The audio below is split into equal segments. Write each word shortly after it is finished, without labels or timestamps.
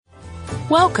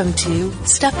Welcome to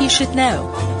Stuff You Should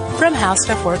Know from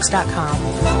HowStuffWorks.com.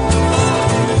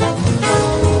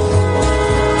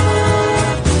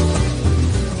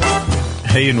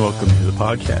 Hey, and welcome to the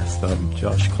podcast. I'm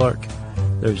Josh Clark.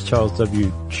 There's Charles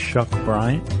W. Chuck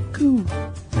Bryant. Coo.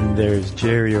 And there's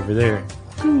Jerry over there.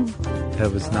 Coo.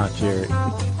 That was not Jerry.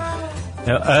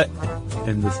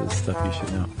 And this is Stuff You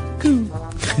Should Know. Coo.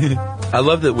 I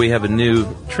love that we have a new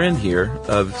trend here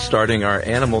of starting our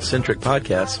animal-centric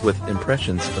podcast with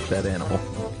impressions of that animal.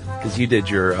 Because you did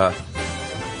your,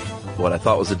 what I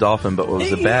thought was a dolphin, but was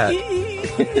a bat.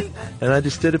 And I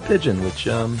just did a pigeon, which,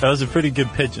 That was a pretty good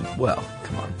pigeon. well,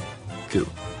 come on. Coo.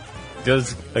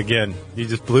 Again, you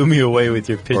just blew me away with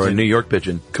your pigeon. Or a New York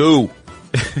pigeon. Coo.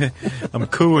 I'm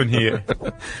cooing here.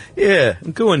 Yeah,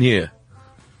 I'm cooing here.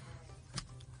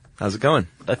 How's it going?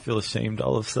 I feel ashamed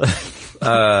all of a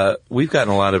sudden. We've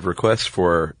gotten a lot of requests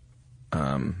for,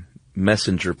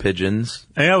 messenger pigeons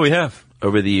Yeah, we have.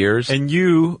 over the years. And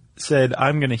you said,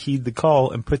 I'm going to heed the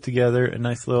call and put together a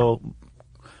nice little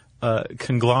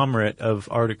conglomerate of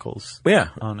articles Yeah.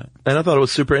 on it. And I thought it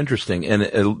was super interesting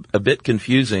and a bit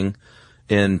confusing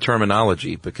in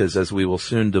terminology because as we will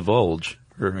soon divulge,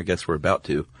 or I guess we're about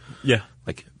to, Yeah.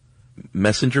 like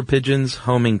messenger pigeons,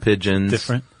 homing pigeons.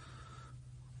 Different.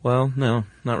 Well, no,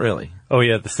 not really. Oh,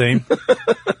 yeah, the same.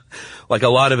 Like a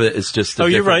lot of it is just a Oh,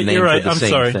 you're different right. name You're right. for the I'm same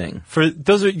sorry. thing. For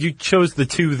those, you chose the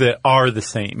two that are the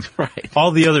same. Right. All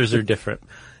the others are different.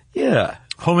 Yeah.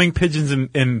 Homing pigeons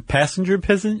and passenger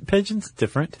pigeons,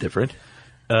 different. Different.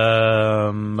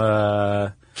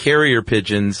 Different Carrier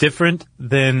pigeons.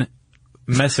 than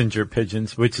messenger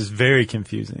pigeons, which is very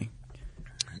confusing.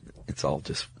 It's all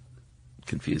just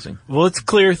confusing. Well, let's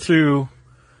clear through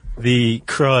the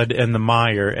crud and the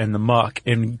mire and the muck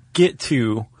and get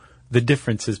to the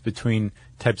differences between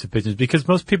types of pigeons. Because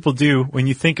most people do, when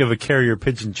you think of a carrier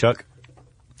pigeon, Chuck,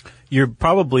 you're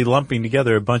probably lumping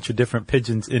together a bunch of different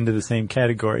pigeons into the same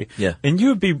category. Yeah. And you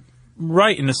would be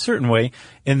right in a certain way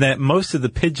in that most of the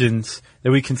pigeons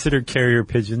that we consider carrier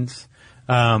pigeons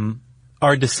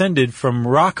are descended from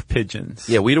rock pigeons.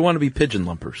 Yeah, we don't want to be pigeon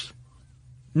lumpers.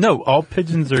 No, all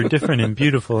pigeons are different and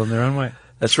beautiful in their own way.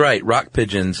 That's right. Rock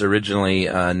pigeons originally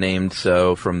named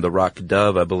so from the rock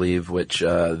dove, I believe, which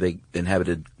they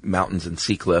inhabited mountains and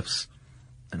sea cliffs.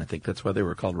 And I think that's why they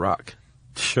were called rock.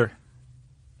 Sure.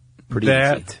 Pretty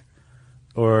that, easy.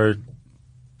 or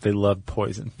they love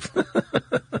poison.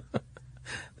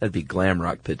 That'd be glam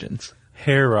rock pigeons.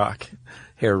 Hair rock.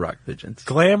 Hair rock pigeons.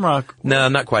 Glam rock. No,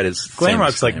 not quite as Glam same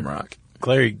rock's as like glam rock.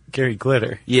 Gary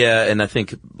Glitter. Yeah, and I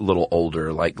think a little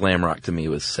older. Like glam rock to me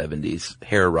was 70s.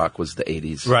 Hair rock was the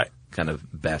 80s. Right. Kind of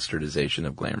bastardization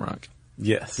of glam rock.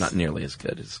 Yes. Not nearly as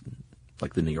good as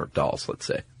like the New York Dolls, let's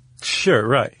say. Sure,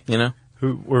 right. You know?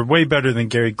 Who were way better than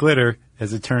Gary Glitter,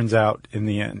 as it turns out, in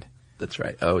the end. That's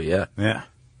right. Oh, yeah. Yeah.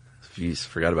 Jeez,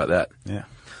 forgot about that. Yeah.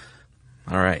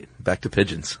 All right, back to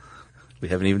pigeons. We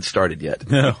haven't even started yet.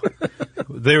 No.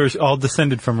 They were all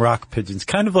descended from rock pigeons.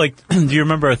 Kind of like, do you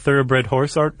remember our thoroughbred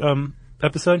horse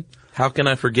episode? How can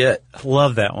I forget?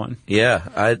 Love that one. Yeah,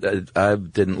 I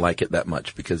didn't like it that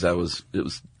much because it was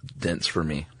dense for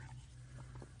me.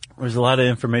 There's a lot of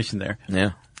information there.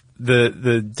 Yeah.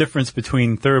 The difference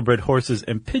between thoroughbred horses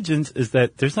and pigeons is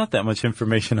that there's not that much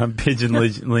information on pigeon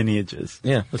lineages.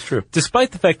 Yeah, that's true.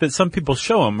 Despite the fact that some people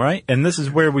show them, right? And this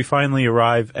is where we finally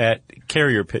arrive at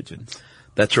carrier pigeons.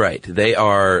 That's right. They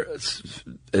are,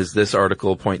 as this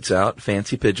article points out,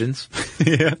 fancy pigeons.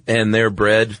 Yeah. And they're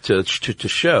bred to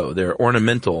show. They're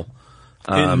ornamental.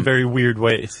 In very weird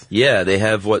ways. Yeah, they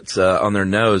have what's on their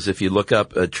nose. If you look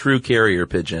up a true carrier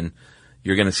pigeon,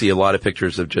 you're going to see a lot of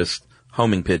pictures of just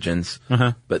homing pigeons.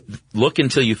 Uh-huh. But look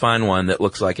until you find one that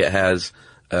looks like it has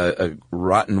a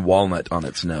rotten walnut on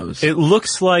its nose. It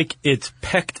looks like it's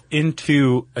pecked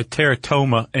into a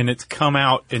teratoma and it's come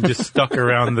out and just stuck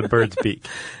around the bird's beak.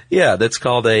 Yeah, that's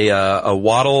called a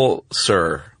wattle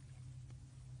sir.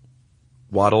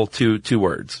 Wattle, two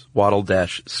words.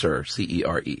 Wattle-sir,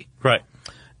 C-E-R-E. Right.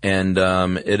 And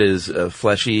it is a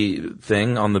fleshy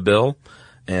thing on the bill,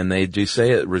 and they do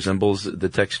say it resembles the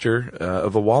texture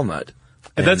of a walnut.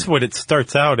 And that's what it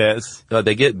starts out as.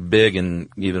 They get big and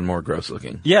even more gross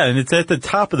looking. Yeah, and it's at the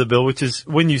top of the bill, which is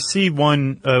when you see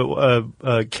one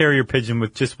carrier pigeon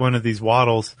with just one of these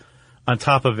wattles on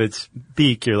top of its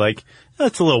beak, you're like,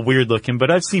 that's a little weird looking,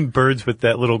 but I've seen birds with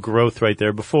that little growth right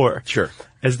there before. Sure.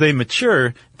 As they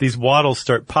mature, these wattles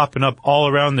start popping up all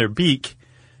around their beak,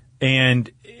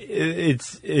 and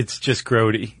it's just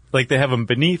grody. Like they have them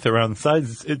beneath around the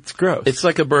sides. It's gross. It's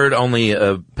like a bird only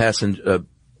a passenger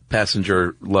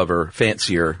lover,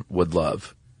 fancier would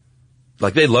love.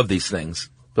 Like they love these things.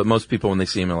 But most people, when they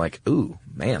see them, are like, ooh,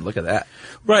 man, look at that.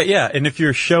 Right, yeah. And if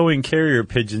you're showing carrier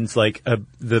pigeons, like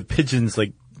the pigeon's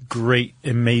like great,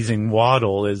 amazing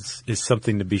waddle is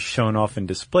something to be shown off and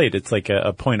displayed. It's like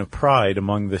a point of pride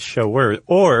among the shower,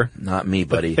 or not me,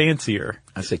 buddy. Fancier.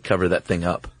 I say cover that thing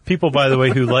up. People, by the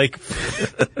way, who like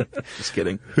just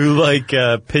kidding, who like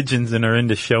pigeons and are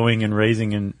into showing and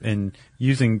raising and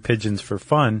using pigeons for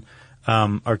fun,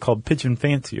 are called pigeon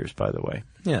fanciers. By the way.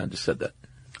 Yeah, I just said that.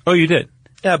 Oh, you did.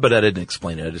 Yeah, but I didn't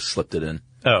explain it. I just slipped it in.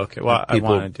 Oh, okay. Well, I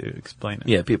wanted to explain it.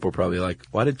 Yeah, people are probably like,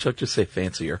 why did Chuck just say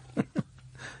fancier?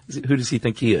 Who does he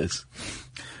think he is?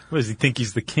 What, does he think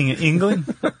he's the king of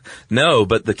England? No,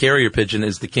 but the carrier pigeon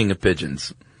is the king of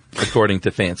pigeons, according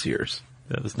to fanciers.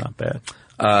 That was not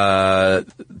bad.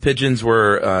 Pigeons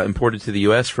were imported to the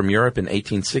U.S. from Europe in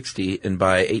 1860, and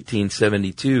by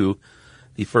 1872,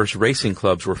 the first racing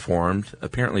clubs were formed.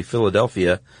 Apparently,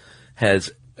 Philadelphia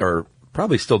has, or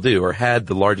probably still do, or had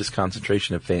the largest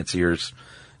concentration of fanciers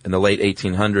in the late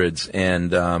 1800s,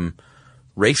 and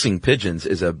racing pigeons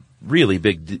is a really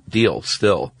big deal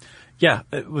still. Yeah,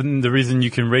 the reason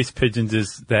you can race pigeons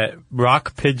is that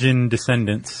rock pigeon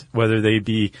descendants, whether they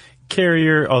be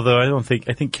carrier, although I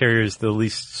think carrier is the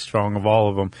least strong of all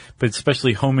of them, but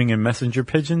especially homing and messenger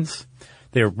pigeons,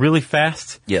 they are really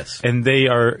fast. Yes. And they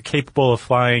are capable of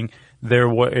flying their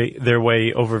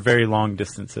way over very long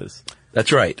distances.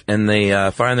 That's right. And they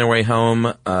find their way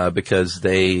home because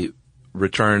they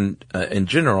return, in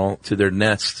general, to their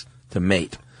nests to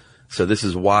mate. So this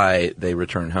is why they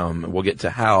return home. We'll get to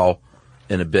how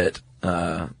in a bit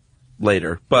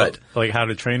later. But like how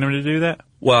to train them to do that?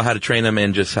 Well, how to train them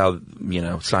and just how,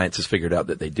 science has figured out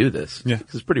that they do this. Yeah.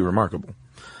 It's pretty remarkable.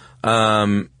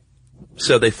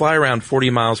 So they fly around 40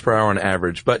 miles per hour on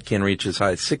average, but can reach as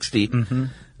high as 60. Mm-hmm.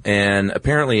 And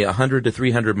apparently 100 to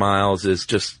 300 miles is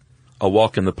just a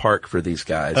walk in the park for these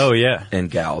guys. Oh, yeah.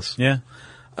 And gals. Yeah.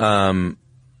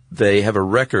 They have a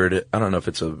record. I don't know if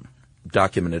it's a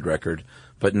documented record,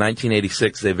 but in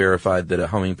 1986 they verified that a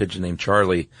homing pigeon named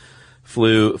Charlie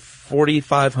flew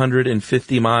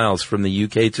 4,550 miles from the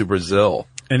UK to Brazil.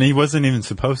 And he wasn't even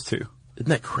supposed to. Isn't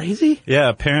that crazy? Yeah,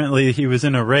 apparently he was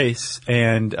in a race,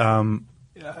 and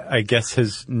I guess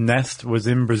his nest was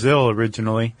in Brazil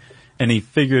originally, and he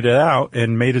figured it out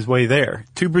and made his way there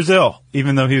to Brazil,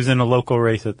 even though he was in a local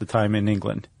race at the time in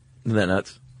England. Isn't that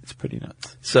nuts? It's pretty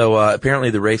nuts. So apparently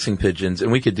the racing pigeons,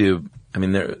 and we could do,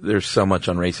 there's so much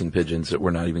on racing pigeons that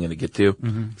we're not even going to get to,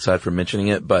 aside from mentioning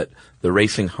it, but the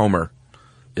racing homer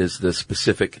is the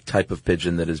specific type of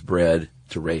pigeon that is bred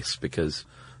to race because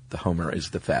the homer is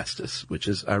the fastest, which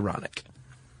is ironic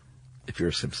if you're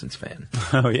a Simpsons fan.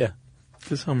 Oh, yeah.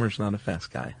 Because Homer's not a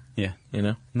fast guy. Yeah.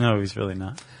 No, he's really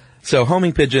not. So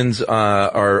homing pigeons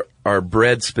are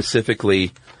bred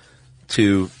specifically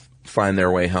to find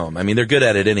their way home. They're good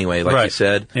at it anyway, like right. you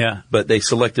said. Yeah. But they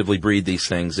selectively breed these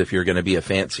things if you're going to be a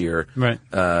fancier right.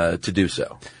 To do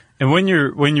so. And when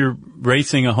you're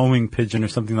racing a homing pigeon or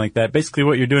something like that, basically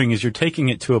what you're doing is you're taking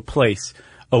it to a place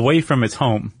away from its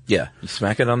home. Yeah. You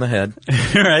smack it on the head.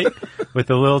 Right. With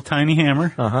a little tiny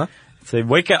hammer. Uh-huh. Say,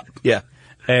 wake up. Yeah.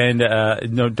 And,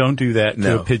 no, don't do that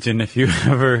to a pigeon if you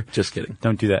ever. Just kidding.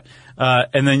 Don't do that.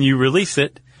 And then you release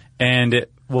it and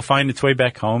it will find its way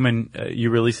back home, and you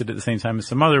release it at the same time as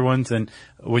some other ones, and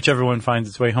whichever one finds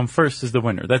its way home first is the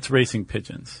winner. That's racing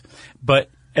pigeons. But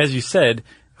as you said,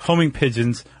 homing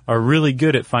pigeons are really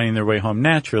good at finding their way home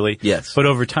naturally. Yes. But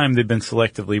over time, they've been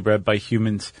selectively bred by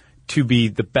humans to be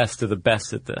the best of the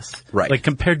best at this. Right. Like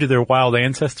compared to their wild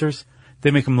ancestors,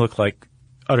 they make them look like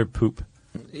utter poop.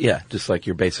 Yeah, just like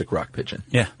your basic rock pigeon.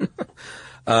 Yeah.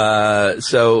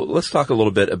 So let's talk a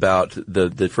little bit about the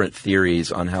different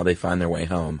theories on how they find their way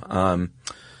home.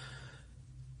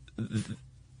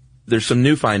 There's some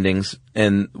new findings,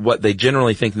 and what they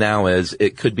generally think now is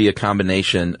it could be a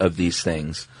combination of these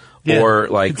things. Yeah, or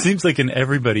like, it seems like an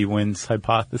everybody wins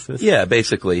hypothesis. Yeah,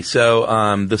 basically. So,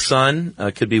 the sun,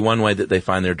 could be one way that they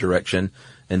find their direction,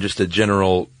 and just a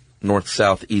general north,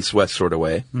 south, east, west sort of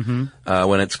way. Mm-hmm.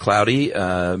 When it's cloudy,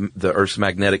 the Earth's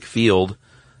magnetic field,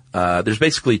 there's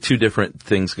basically two different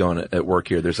things going at work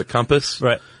here. There's a compass.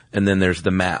 Right. And then there's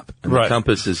the map. And right. The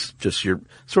compass is just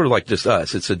sort of like just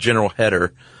us. It's a general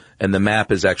header. And the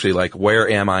map is actually like, where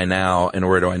am I now and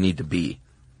where do I need to be?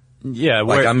 Yeah.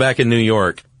 Like I'm back in New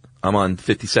York. I'm on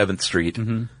 57th Street,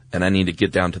 and I need to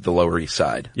get down to the Lower East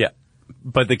Side. Yeah.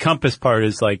 But the compass part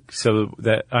is like, so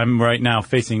that I'm right now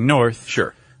facing north.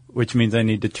 Sure. Which means I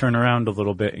need to turn around a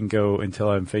little bit and go until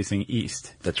I'm facing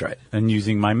east. That's right. And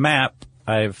using my map,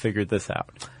 I have figured this out.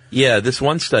 Yeah, this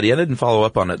one study, I didn't follow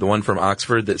up on it, the one from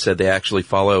Oxford that said they actually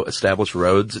follow established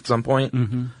roads at some point.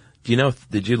 Mm-hmm. Do you know,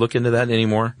 did you look into that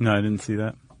anymore? No, I didn't see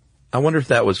that. I wonder if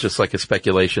that was just like a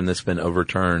speculation that's been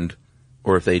overturned,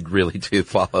 or if they really do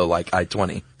follow like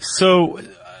I-20. So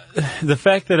the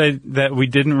fact that we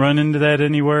didn't run into that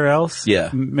anywhere else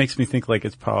makes me think like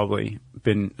it's probably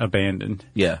been abandoned.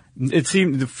 Yeah. It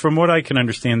seemed, from what I can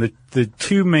understand, the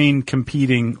two main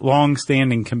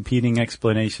long-standing competing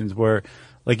explanations were,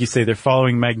 like you say, they're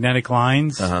following magnetic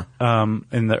lines in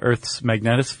the Earth's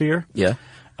magnetosphere. Yeah.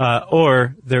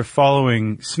 Or they're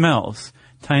following smells,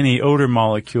 tiny odor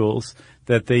molecules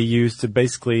that they use to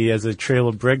basically as a trail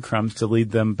of breadcrumbs to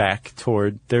lead them back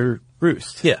toward their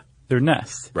roost. Yeah. Their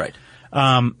nest. Right.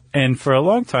 And for a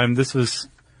long time, it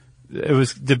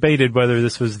was debated whether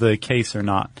this was the case or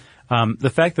not. The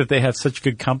fact that they have such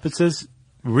good compasses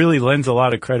really lends a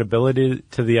lot of credibility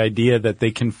to the idea that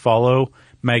they can follow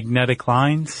magnetic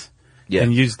lines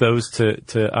and use those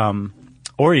to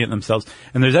orient themselves.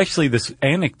 And there's actually this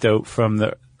anecdote from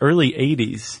the early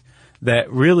 80s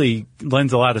that really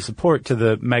lends a lot of support to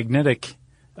the magnetic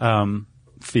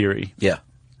theory. Yeah.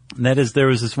 And that is, there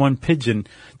was this one pigeon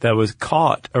that was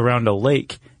caught around a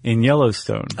lake in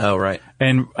Yellowstone. Oh, right.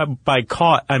 And by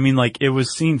caught, I mean like it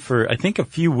was seen for, I think, a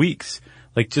few weeks,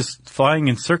 like just flying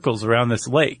in circles around this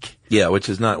lake. Yeah, which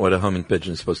is not what a homing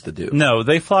pigeon is supposed to do. No,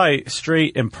 they fly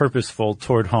straight and purposeful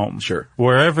toward home. Sure.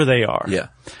 Wherever they are. Yeah.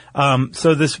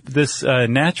 So this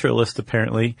naturalist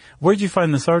apparently, where'd you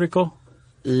find this article?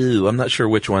 Ooh, I'm not sure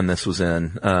which one this was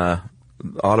in.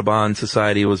 Audubon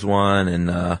Society was one, and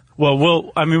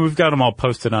we've got them all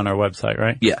posted on our website,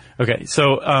 right? Yeah. Okay,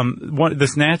 so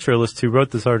this naturalist who wrote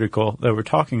this article that we're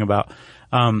talking about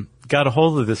got a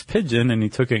hold of this pigeon, and he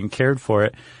took it and cared for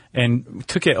it, and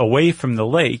took it away from the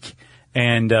lake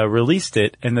and released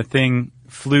it, and the thing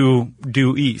flew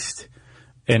due east,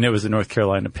 and it was a North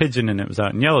Carolina pigeon, and it was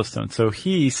out in Yellowstone. So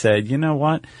he said, you know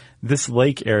what? This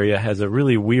lake area has a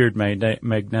really weird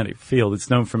magnetic field.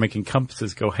 It's known for making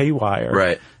compasses go haywire.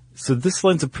 Right. So this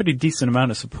lends a pretty decent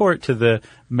amount of support to the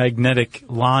magnetic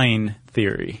line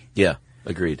theory. Yeah,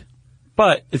 agreed.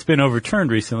 But it's been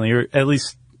overturned recently, or at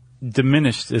least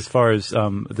diminished as far as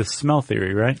the smell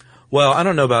theory, right? Well, I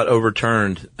don't know about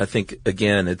overturned. I think,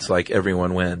 again, it's like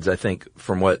everyone wins. I think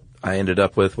from what I ended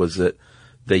up with was that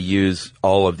they use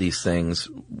all of these things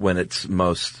when it's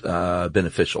most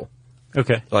beneficial.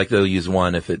 Okay. Like they'll use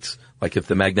one if it's, like if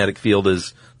the magnetic field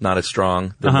is not as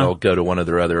strong, then they'll go to one of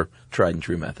their other tried and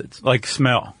true methods. Like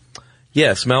smell.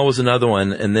 Yeah, smell was another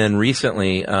one. And then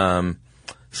recently,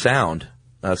 sound,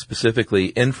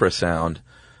 specifically infrasound,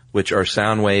 which are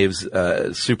sound waves,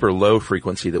 super low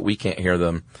frequency that we can't hear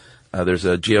them. There's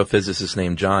a geophysicist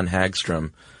named John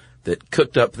Hagstrom that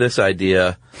cooked up this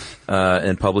idea,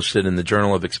 and published it in the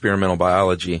Journal of Experimental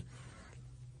Biology.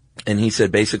 And he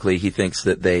said basically he thinks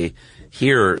that they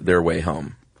hear their way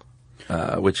home,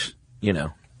 which,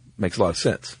 makes a lot of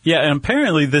sense. Yeah, and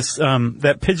apparently this,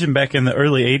 that pigeon back in the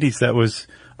early 80s that was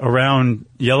around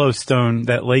Yellowstone,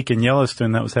 that lake in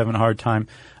Yellowstone that was having a hard time,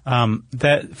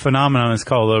 that phenomenon is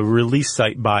called a release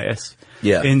site bias.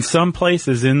 Yeah. In some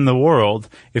places in the world,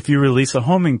 if you release a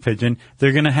homing pigeon,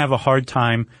 they're going to have a hard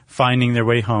time finding their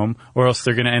way home, or else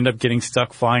they're going to end up getting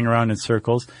stuck flying around in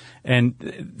circles, and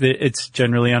it's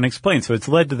generally unexplained. So it's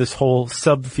led to this whole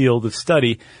subfield of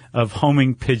study of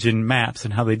homing pigeon maps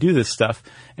and how they do this stuff.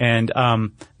 And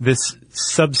this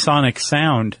subsonic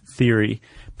sound theory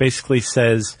basically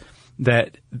says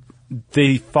that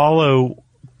they follow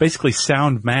basically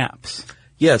sound maps.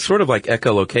 Yeah, it's sort of like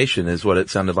echolocation is what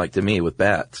it sounded like to me with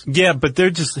bats. Yeah, but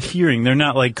they're just hearing. They're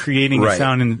not like creating a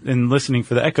sound and listening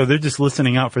for the echo. They're just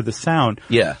listening out for the sound.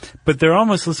 Yeah. But they're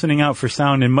almost listening out for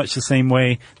sound in much the same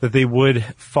way that they would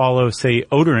follow, say,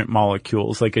 odorant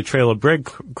molecules, like a trail of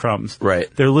breadcrumbs. Right.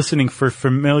 They're listening for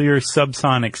familiar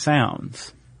subsonic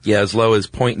sounds. Yeah, as low as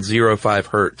 0.05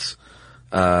 hertz.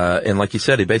 And like you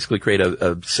said, he basically created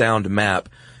a sound map,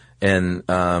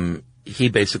 and he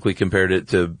basically compared it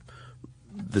to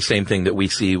the same thing that we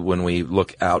see when we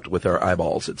look out with our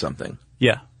eyeballs at something.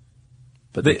 Yeah.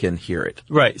 But they can hear it.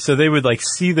 Right. So they would like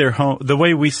see their home, the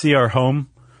way we see our home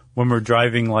when we're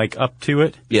driving like up to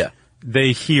it. Yeah.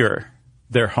 They hear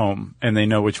their home and they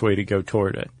know which way to go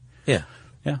toward it. Yeah.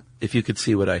 Yeah. If You Could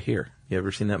See What I Hear. You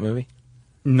ever seen that movie?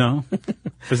 No.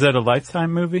 Is that a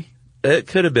Lifetime movie? It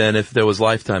could have been if there was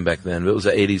Lifetime back then. But it was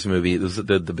an 80s movie. It was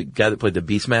the guy that played the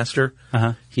Beastmaster.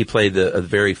 Uh-huh. He played a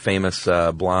very famous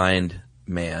blind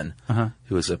man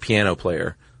who was a piano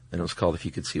player, and it was called If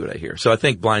You Could See What I Hear. So I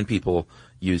think blind people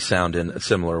use sound in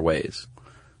similar ways.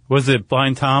 Was it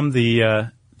Blind Tom,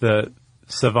 the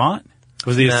savant?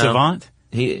 Was he a savant?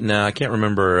 No, I can't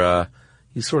remember.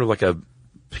 He's sort of like a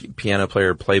piano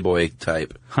player, playboy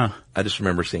type. Huh. I just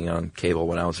remember seeing it on cable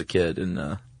when I was a kid, and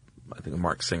I think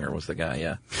Mark Singer was the guy,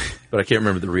 yeah. But I can't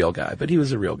remember the real guy, but he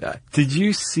was a real guy. Did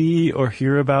you see or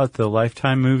hear about the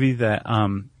Lifetime movie that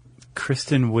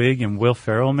Kristen Wiig and Will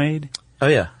Ferrell made? Oh,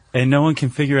 yeah. And no one can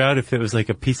figure out if it was like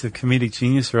a piece of comedic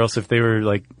genius or else if they were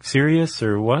like serious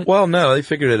or what? Well, no, they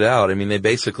figured it out. I mean, they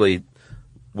basically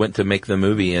went to make the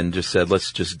movie and just said,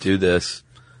 let's just do this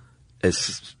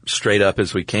as straight up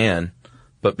as we can.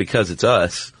 But because it's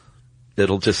us,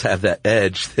 it'll just have that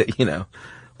edge that,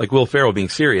 like Will Ferrell being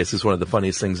serious is one of the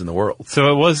funniest things in the world.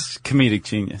 So it was comedic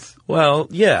genius. Well,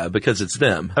 yeah, because it's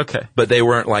them. Okay. But they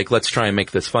weren't like, let's try and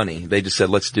make this funny. They just said,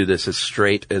 let's do this as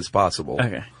straight as possible.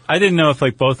 Okay. I didn't know if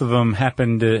like both of them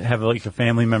happened to have like a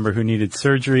family member who needed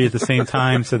surgery at the same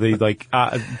time, so they like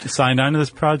signed on to this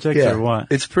project or what?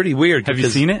 It's pretty weird. Have you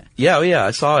seen it? Yeah,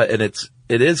 I saw it, and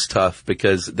it is tough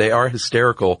because they are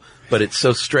hysterical, but it's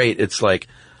so straight. It's like,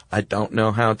 I don't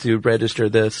know how to register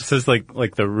this. It says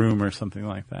like The Room or something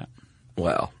like that.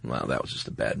 Well, that was just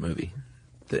a bad movie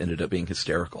that ended up being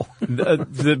hysterical.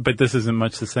 But this isn't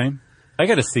much the same. I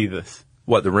got to see this.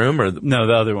 What, The Room or No,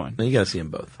 the other one. No, you got to see them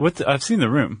both. I've seen The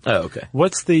Room. Oh, okay.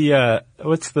 What's the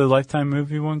Lifetime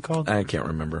movie one called? I can't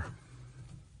remember.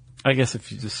 I guess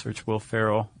if you just search Will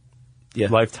Ferrell, Yeah.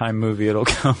 Lifetime movie, it'll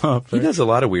come up. He does a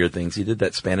lot of weird things. He did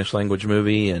that Spanish language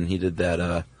movie, and he did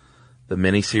that the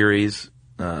miniseries.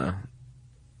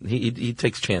 He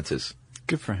takes chances.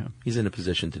 Good for him. He's in a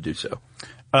position to do so.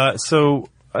 So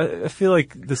I feel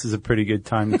like this is a pretty good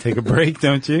time to take a break,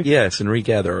 don't you? Yes, and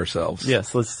regather ourselves.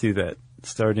 Yes, let's do that.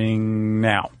 Starting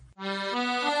now.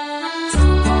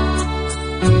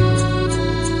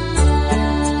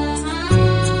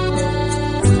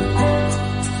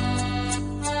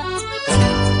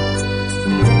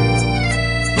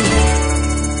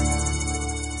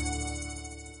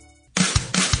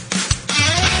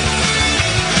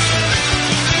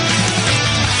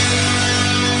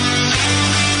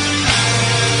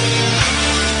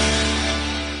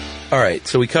 All right,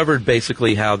 so we covered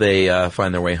basically how they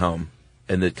find their way home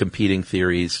and the competing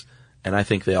theories, and I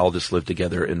think they all just live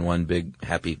together in one big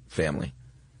happy family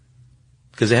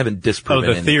because they haven't disproven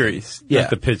anything. Theories, yeah. not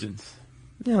the pigeons.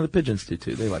 Yeah, the pigeons do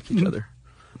too. They like each other,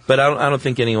 but I don't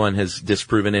think anyone has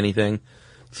disproven anything.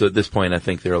 So at this point, I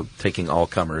think they're taking all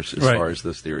comers as far as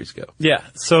those theories go. Yeah.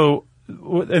 So,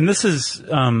 and this is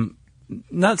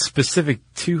not specific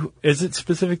to. Is it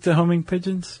specific to homing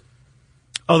pigeons?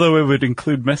 Although it would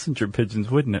include messenger pigeons,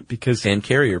 wouldn't it? And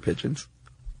carrier pigeons.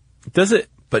 Does it?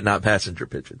 But not passenger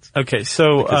pigeons. Okay,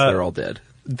 so because they're all dead.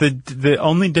 The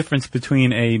only difference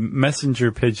between a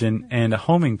messenger pigeon and a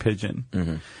homing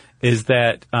pigeon is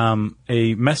that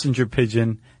a messenger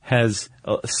pigeon has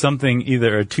something,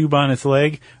 either a tube on its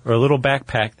leg or a little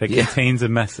backpack that contains a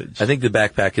message. I think the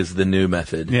backpack is the new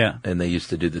method. Yeah. And they used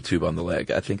to do the tube on the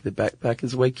leg. I think the backpack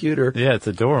is way cuter. Yeah, it's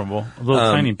adorable. A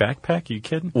little tiny backpack, are you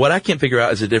kidding? What I can't figure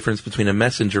out is the difference between a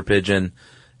messenger pigeon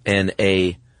and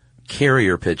a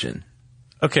carrier pigeon.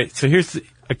 Okay, so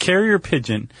a carrier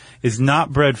pigeon is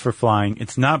not bred for flying.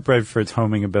 It's not bred for its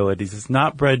homing abilities. It's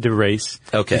not bred to race.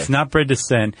 Okay. It's not bred to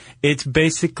send. It's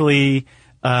basically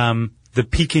the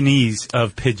Pekingese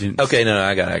of pigeons. Okay, no,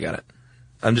 I got it.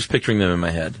 I'm just picturing them in my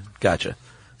head. Gotcha.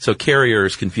 So carrier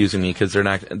is confusing me because they're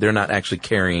not actually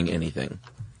carrying anything.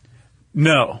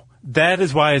 No, that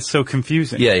is why it's so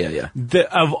confusing. Yeah.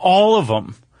 Of all of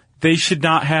them, they should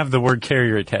not have the word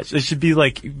carrier attached. It should be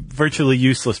like virtually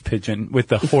useless pigeon with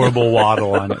the horrible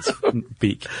waddle on its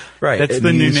beak. Right. That's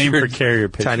the new name for carrier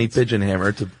pigeons. Tiny pigeon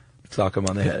hammer to sock them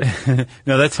on the head.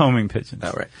 No, that's homing pigeons.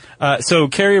 All right. So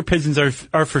carrier pigeons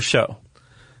are for show.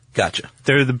 Gotcha.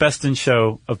 They're the best in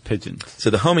show of pigeons. So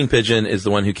the homing pigeon is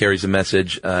the one who carries a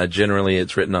message. Generally,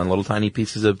 it's written on little tiny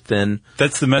pieces of thin.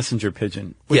 That's the messenger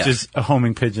pigeon, which is a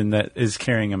homing pigeon that is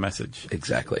carrying a message.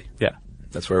 Exactly. Yeah.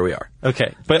 That's where we are.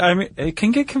 Okay. But I mean, it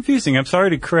can get confusing. I'm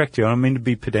sorry to correct you. I don't mean to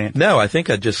be pedantic. No, I think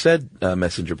I just said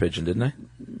messenger pigeon, didn't I?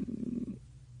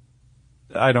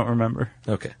 I don't remember.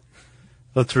 Okay.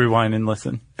 Let's rewind and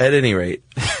listen. At any rate,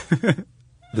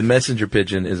 the messenger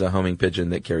pigeon is a homing pigeon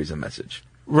that carries a message.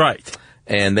 Right.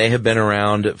 And they have been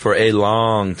around for a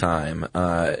long time.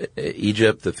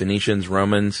 Egypt, the Phoenicians,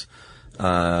 Romans.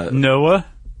 Noah?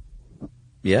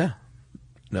 Yeah.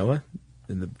 Noah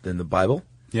in the Bible.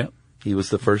 Yep. He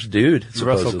was the first dude,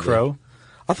 supposedly. Russell Crowe.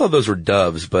 I thought those were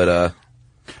doves, but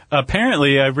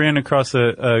apparently I ran across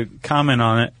a comment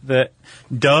on it that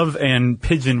dove and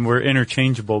pigeon were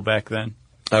interchangeable back then.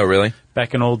 Oh, really?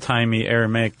 Back in old-timey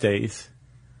Aramaic days.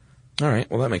 All right.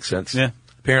 Well, that makes sense. Yeah.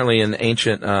 Apparently in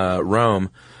ancient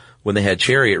Rome, when they had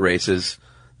chariot races,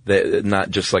 not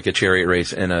just like a chariot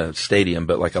race in a stadium,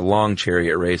 but like a long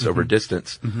chariot race over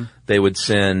distance. They would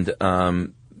send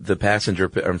the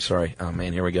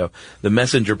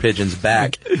messenger pigeons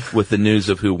back with the news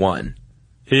of who won.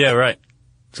 Yeah, right.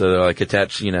 So they're like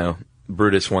attached,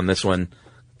 Brutus won this one.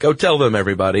 Go tell them,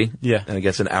 everybody. Yeah. And I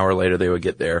guess an hour later they would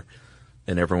get there,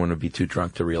 and everyone would be too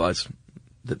drunk to realize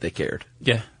that they cared.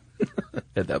 Yeah.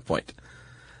 At that point.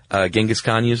 Genghis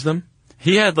Khan used them?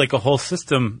 He had like a whole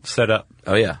system set up.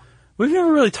 Oh, yeah. We've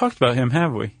never really talked about him,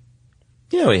 have we?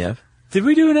 Yeah, we have. Did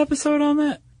we do an episode on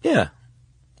that? Yeah.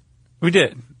 We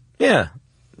did. Yeah.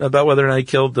 About whether or not he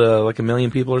killed like 1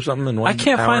 million people or something in one I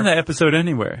can't hour. find that episode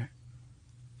anywhere.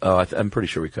 Oh, I'm pretty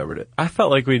sure we covered it. I felt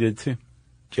like we did too.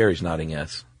 Jerry's nodding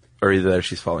yes. Or either there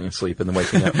she's falling asleep and then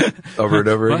waking up over and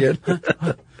over again.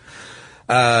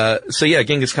 So yeah,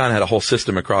 Genghis Khan had a whole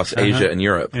system across Asia and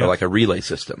Europe, like a relay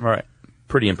system. Right.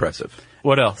 Pretty impressive.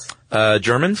 What else?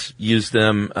 Germans used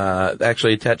them,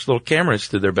 actually attached little cameras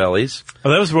to their bellies.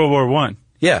 Oh, that was World War I.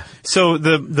 Yeah. So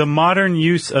the modern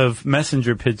use of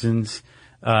messenger pigeons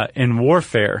in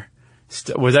warfare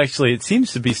was actually, it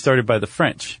seems to be started by the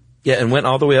French. Yeah, and went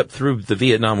all the way up through the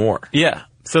Vietnam War. Yeah.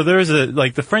 So there's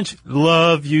the French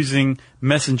love using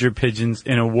messenger pigeons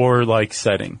in a war-like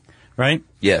setting, right?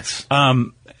 Yes.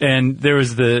 And there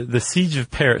was the siege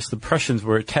of Paris. The Prussians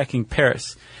were attacking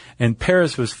Paris, and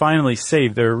Paris was finally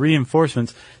saved. There were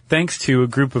reinforcements thanks to a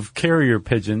group of carrier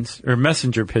pigeons or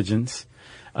messenger pigeons,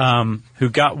 who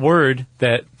got word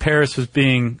that Paris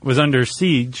was under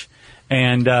siege,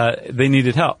 and they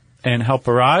needed help. And help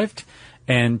arrived,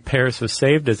 and Paris was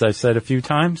saved, as I've said a few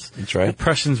times. That's right. The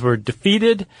Prussians were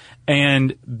defeated,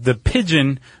 and the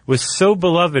pigeon was so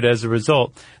beloved as a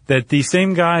result that the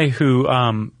same guy who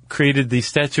created the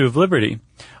Statue of Liberty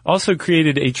also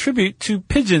created a tribute to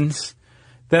pigeons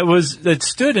that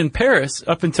stood in Paris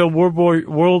up until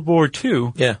World War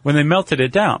II. Yeah. When they melted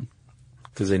it down.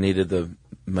 Because they needed the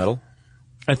metal?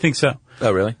 I think so.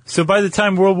 Oh, really? So by the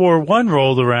time World War I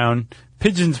rolled around,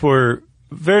 pigeons were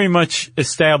very much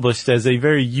established as a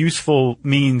very useful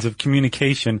means of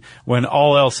communication when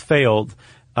all else failed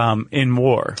in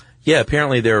war. Yeah,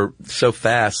 apparently they're so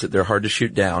fast that they're hard to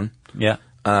shoot down. Yeah.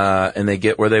 And they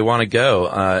get where they want to go.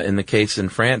 In the case in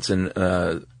France, and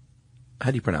how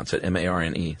do you pronounce it?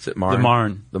 M-A-R-N-E. Is it Marne? The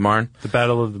Marne. The Marne? The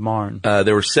Battle of the Marne.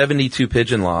 There were 72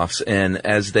 pigeon lofts, and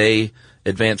as they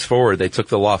advanced forward, they took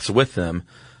the lofts with them.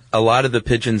 A lot of the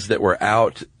pigeons that were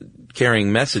out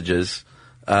carrying messages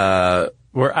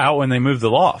were out when they moved the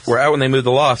lofts.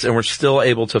 And were still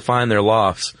able to find their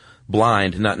lofts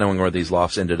blind, not knowing where these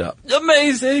lofts ended up.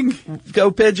 Amazing!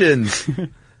 Go pigeons!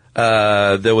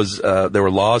 There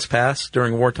were laws passed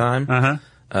during wartime.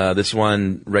 Uh-huh. This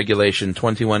one, Regulation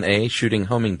 21A, shooting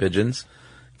homing pigeons.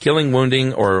 Killing,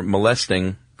 wounding, or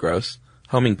molesting, gross,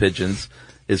 homing pigeons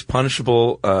is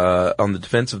punishable on the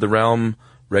Defense of the Realm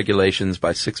regulations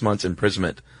by 6 months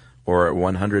imprisonment or a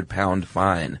 100-pound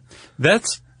fine.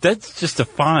 That's just a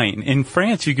fine. In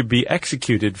France, you could be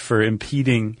executed for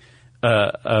impeding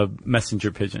a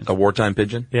messenger pigeon. A wartime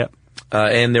pigeon? Yep.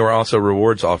 And there were also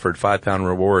rewards offered, 5-pound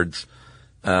rewards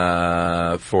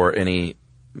for any,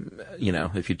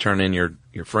 if you turn in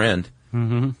your friend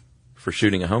for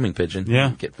shooting a homing pigeon, you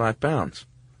get 5 pounds.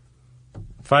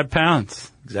 5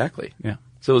 pounds. Exactly. Yeah.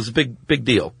 So it was a big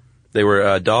deal. They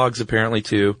were dogs apparently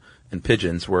too, and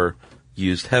pigeons were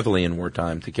used heavily in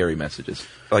wartime to carry messages,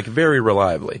 like very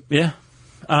reliably. Yeah.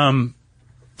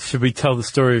 Should we tell the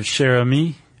story of Cher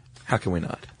Ami? How can we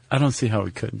not? I don't see how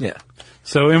we couldn't. Yeah.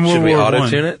 So in World War I, should we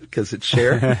auto-tune it because it's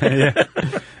Cher?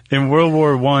 Yeah. In World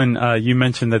War I, you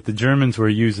mentioned that the Germans were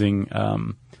using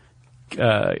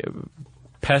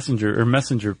passenger or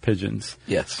messenger pigeons.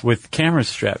 Yes. With cameras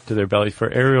strapped to their belly for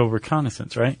aerial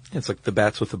reconnaissance, right? It's like the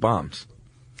bats with the bombs.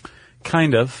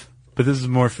 Kind of. But this is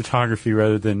more photography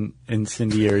rather than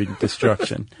incendiary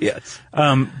destruction. Yes.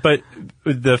 But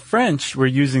the French were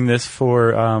using this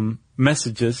for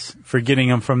messages, for getting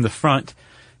them from the front,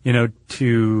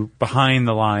 to behind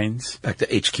the lines. Back to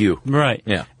HQ. Right.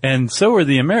 Yeah. And so were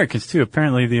the Americans, too.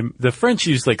 Apparently, the French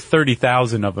used like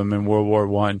 30,000 of them in World War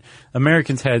I.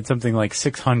 Americans had something like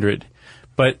 600.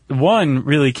 But one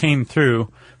really came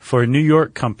through for a New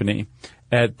York company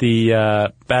at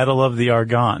the Battle of the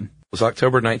Argonne. It was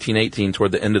October 1918,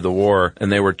 toward the end of the war,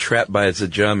 and they were trapped by the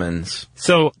Germans.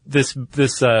 So this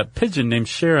pigeon named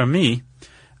Cher Ami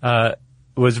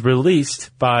was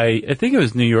released by, I think it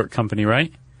was New York company,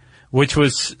 right? Which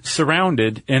was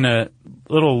surrounded in a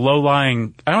little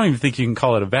low-lying, I don't even think you can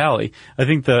call it a valley. I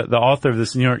think the author of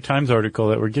this New York Times article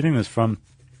that we're getting this from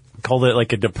called it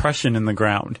like a depression in the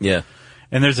ground. Yeah.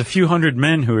 And there's a few hundred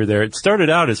men who were there. It started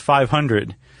out as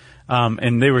 500.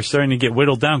 and they were starting to get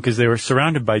whittled down because they were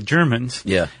surrounded by Germans.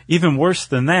 Yeah. Even worse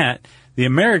than that, the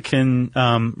American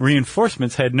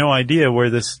reinforcements had no idea where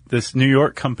this New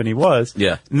York company was.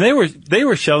 Yeah. And they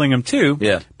were shelling them too.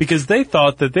 Yeah. Because they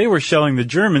thought that they were shelling the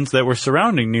Germans that were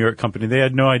surrounding New York company. They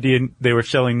had no idea they were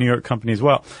shelling New York company as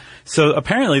well. So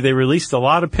apparently they released a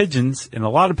lot of pigeons, and a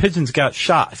lot of pigeons got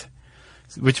shot,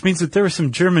 which means that there were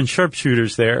some German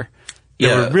sharpshooters there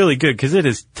that were really good, because it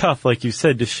is tough, like you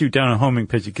said, to shoot down a homing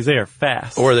pigeon because they are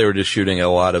fast. Or they were just shooting a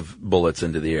lot of bullets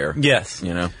into the air. Yes.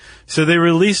 You know? So they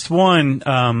released one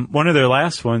of their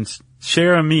last ones,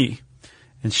 Cher Ami.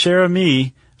 And Cher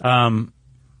Ami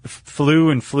flew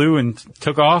and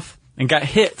took off and got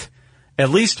hit at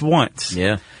least once.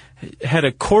 Yeah. Had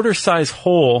a quarter-size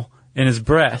hole in his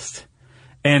breast,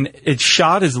 and it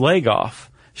shot his leg off.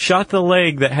 Shot the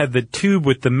leg that had the tube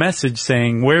with the message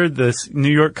saying where this New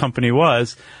York company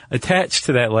was attached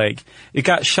to that leg. It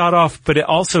got shot off, but it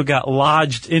also got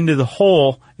lodged into the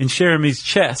hole in Cher Ami's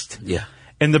chest. Yeah.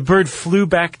 And the bird flew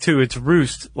back to its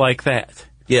roost like that.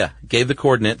 Yeah. Gave the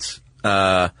coordinates.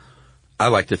 I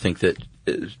like to think that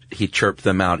he chirped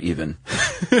them out even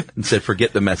and said,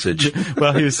 forget the message.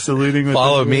 While he was saluting with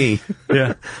Follow me.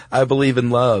 Yeah. I believe in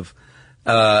love.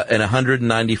 And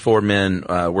 194 men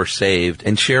were saved.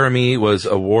 And Cher Ami was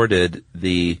awarded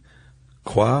the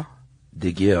Croix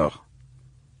de Guerre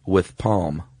with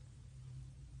palm.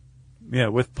 Yeah,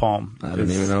 with palm. I don't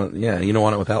even know. Yeah, you don't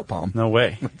want it without palm. No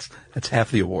way. That's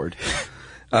half the award.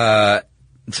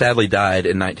 Sadly died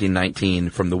in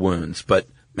 1919 from the wounds. But,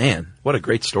 man, what a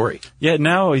great story. Yeah,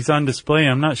 now he's on display.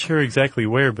 I'm not sure exactly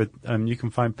where, but you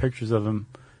can find pictures of him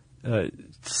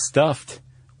stuffed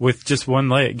with just one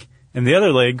leg. And the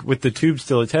other leg, with the tube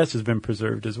still attached, has been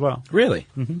preserved as well. Really?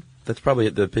 Mm-hmm. That's probably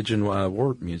at the Pigeon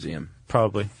War Museum.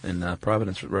 Probably. In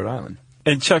Providence, Rhode Island.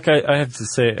 And Chuck, I have to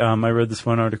say, I read this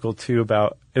one article too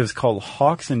about, it was called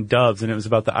Hawks and Doves, and it was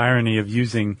about the irony of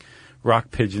using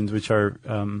rock pigeons, which are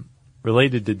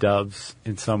related to doves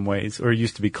in some ways, or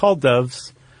used to be called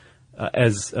doves,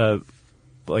 as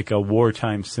like a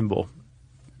wartime symbol.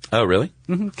 Oh, really?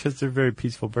 Mm-hmm, because they're very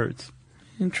peaceful birds.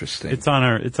 Interesting. It's on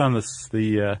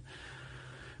the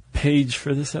page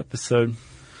for this episode.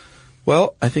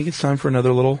 Well, I think it's time for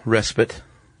another little respite.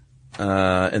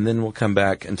 And then we'll come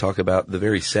back and talk about the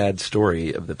very sad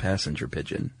story of the passenger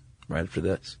pigeon right after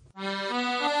this.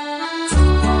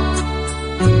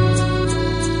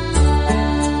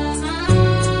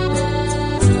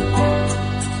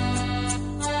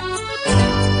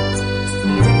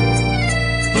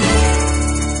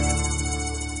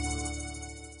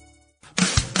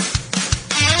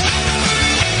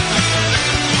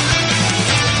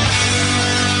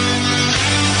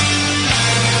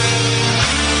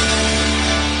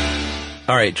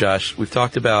 All right, Josh, we've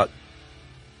talked about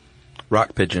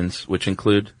rock pigeons, which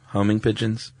include homing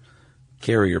pigeons,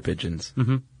 carrier pigeons,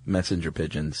 messenger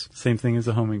pigeons. Same thing as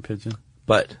a homing pigeon.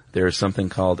 But there is something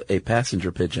called a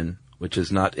passenger pigeon, which is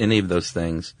not any of those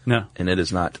things. No. And it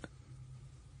is not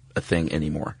a thing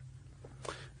anymore.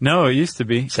 No, it used to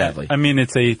be. Sadly. I mean,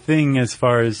 it's a thing as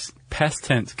far as past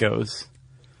tense goes.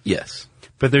 Yes.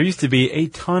 But there used to be a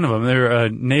ton of them. They're a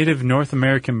native North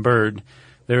American bird.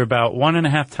 They're about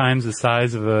 1.5 times the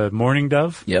size of a mourning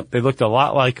dove. Yep. They looked a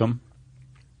lot like them.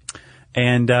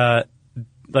 And,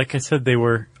 like I said, they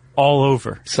were all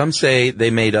over. Some say they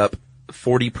made up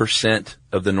 40%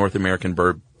 of the North American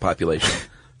bird population.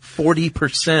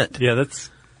 40%. Yeah,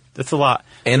 that's a lot.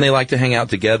 And they like to hang out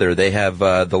together. They have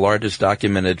the largest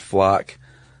documented flock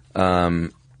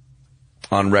on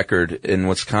record in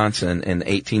Wisconsin in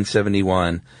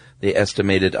 1871. They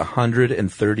estimated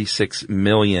 136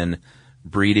 million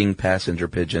breeding passenger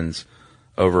pigeons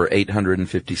over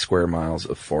 850 square miles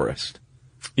of forest.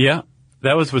 Yeah,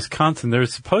 that was Wisconsin. There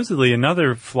was supposedly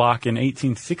another flock in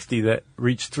 1860 that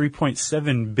reached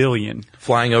 3.7 billion.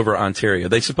 Flying over Ontario.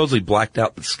 They supposedly blacked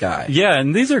out the sky. Yeah,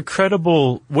 and these are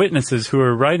credible witnesses who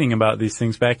are writing about these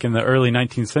things back in the early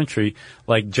 19th century,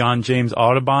 like John James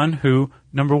Audubon, who,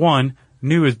 number one,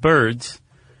 knew his birds.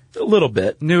 A little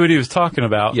bit. Knew what he was talking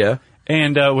about. Yeah.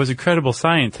 And was a credible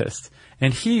scientist.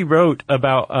 And he wrote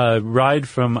about a ride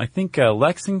from, I think,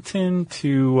 Lexington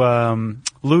to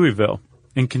Louisville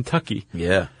in Kentucky.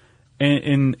 Yeah.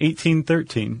 In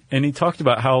 1813. And he talked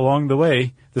about how along the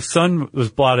way the sun was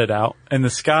blotted out and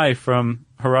the sky from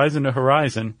horizon to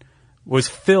horizon was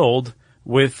filled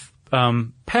with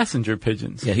passenger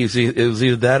pigeons. Yeah, it was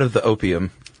either that or the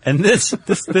opium. And this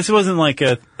wasn't like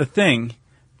a thing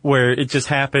where it just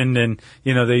happened and,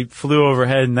 you know, they flew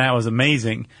overhead and that was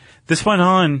amazing. This went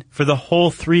on for the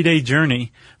whole 3-day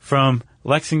journey from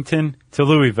Lexington to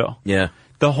Louisville. Yeah.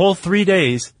 The whole 3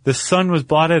 days, the sun was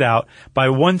blotted out by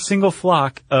one single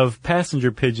flock of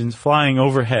passenger pigeons flying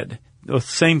overhead. The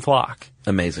same flock.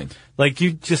 Amazing. Like,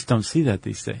 you just don't see that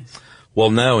these days. Well,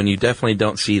 no, and you definitely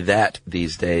don't see that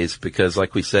these days because,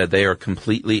 like we said, they are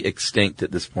completely extinct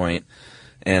at this point.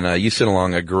 And you sent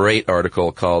along a great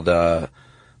article called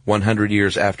 100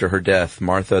 Years After Her Death,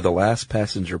 Martha, the Last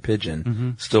Passenger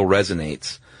Pigeon, still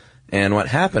resonates. And what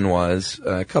happened was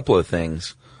a couple of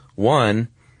things. One,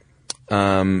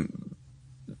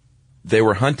 they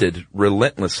were hunted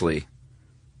relentlessly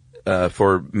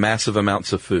for massive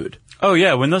amounts of food. Oh,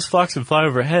 yeah. When those flocks would fly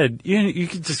overhead, you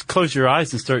could just close your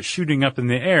eyes and start shooting up in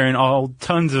the air, and all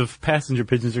tons of passenger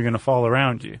pigeons are going to fall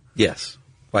around you. Yes.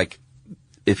 Like,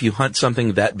 if you hunt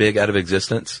something that big out of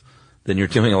existence, then you're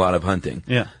doing a lot of hunting.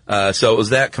 Yeah. So it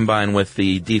was that combined with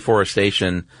the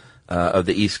deforestation of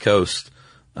the East Coast.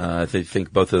 I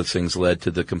think both of those things led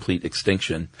to the complete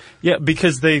extinction. Yeah,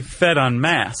 because they fed on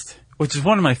mast, which is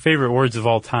one of my favorite words of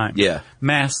all time. Yeah.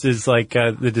 Mast is like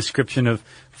the description of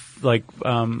like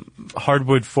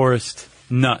hardwood forest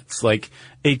nuts, like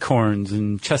acorns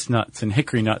and chestnuts and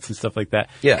hickory nuts and stuff like that.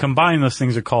 Yeah. Combine those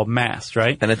things are called mast,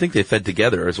 right? And I think they fed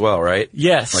together as well, right?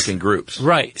 Yes. Like in groups.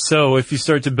 Right. So if you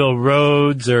start to build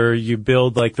roads or you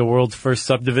build like the world's first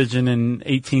subdivision in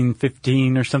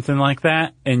 1815 or something like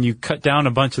that, and you cut down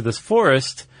a bunch of this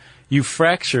forest, you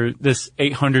fracture this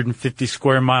 850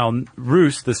 square mile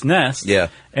roost, this nest, Yeah.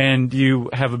 and you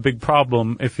have a big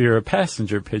problem if you're a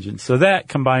passenger pigeon. So that,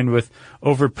 combined with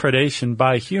overpredation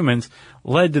by humans,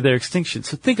 led to their extinction.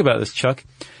 So think about this, Chuck.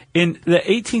 In the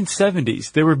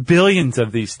 1870s, there were billions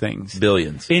of these things.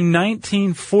 Billions. In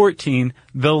 1914,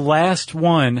 the last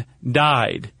one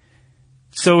died.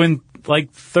 So in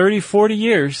like 30, 40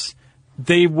 years,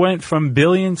 they went from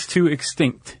billions to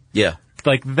extinct. Yeah.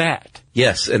 Like that.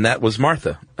 Yes, and that was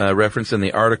Martha, referenced in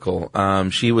the article.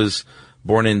 She was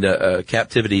born into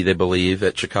captivity, they believe,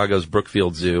 at Chicago's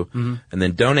Brookfield Zoo, and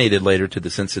then donated later to the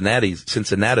Cincinnati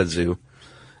Zoo.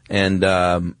 And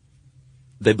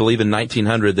they believe in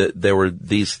 1900 that there were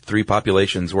these three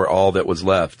populations were all that was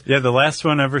left. Yeah, the last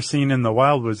one ever seen in the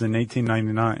wild was in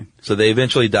 1899. So they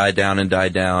eventually died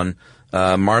down.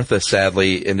 Martha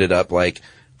sadly ended up like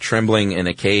trembling in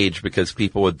a cage because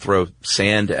people would throw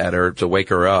sand at her to wake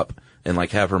her up and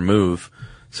like have her move.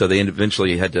 So they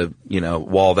eventually had to,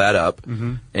 wall that up.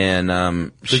 Mm-hmm.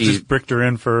 And she just bricked her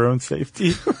in for her own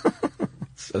safety.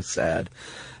 So sad.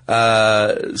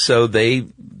 So they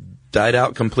died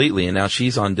out completely, and now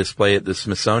she's on display at the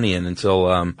Smithsonian until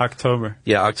October.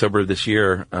 Yeah, October of this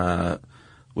year,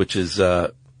 which is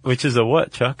a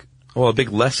what, Chuck? Well, a big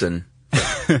lesson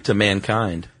to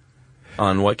mankind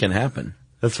on what can happen.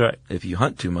 That's right. If you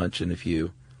hunt too much and if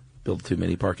you build too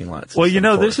many parking lots. Well,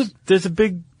 there's a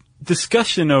big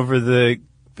discussion over the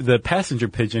passenger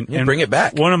pigeon. Yeah, and bring it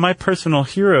back. One of my personal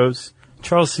heroes,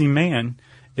 Charles C. Mann,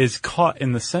 is caught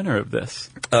in the center of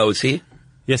this. Oh, is he?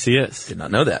 Yes, he is. Did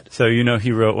not know that. So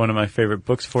he wrote one of my favorite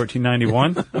books,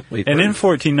 1491. And in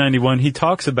 1491, he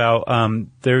talks about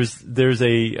there's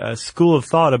a school of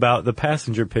thought about the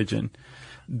passenger pigeon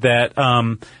that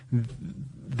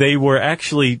they were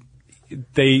actually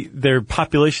their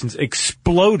populations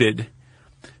exploded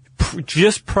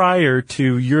just prior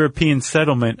to European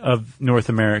settlement of North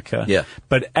America. Yeah.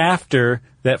 But after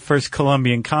that first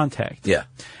Columbian contact. Yeah.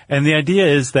 And the idea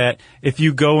is that if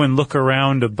you go and look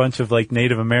around a bunch of like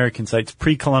Native American sites,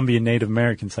 pre-Columbian Native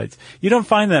American sites, you don't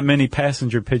find that many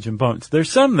passenger pigeon bones.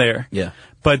 There's some there. Yeah.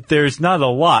 But there's not a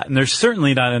lot, and there's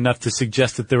certainly not enough to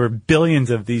suggest that there were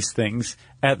billions of these things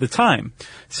at the time.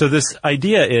 So this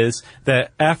idea is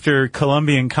that after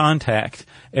Columbian contact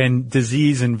and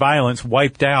disease and violence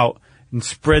wiped out and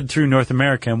spread through North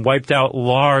America and wiped out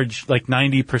large, like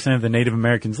 90% of the Native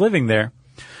Americans living there,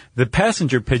 the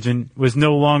passenger pigeon was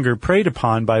no longer preyed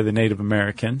upon by the Native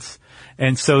Americans,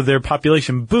 and so their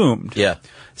population boomed. Yeah.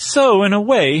 So in a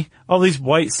way, all these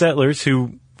white settlers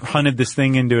who hunted this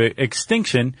thing into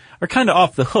extinction are kind of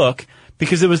off the hook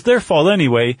because it was their fault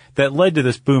anyway that led to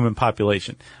this boom in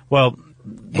population. Well,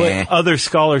 what other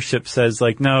scholarship says,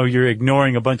 like, no, you're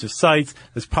ignoring a bunch of sites.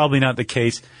 That's probably not the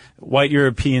case. White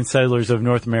European settlers of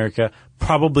North America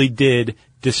probably did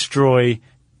destroy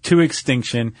to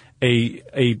extinction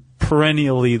a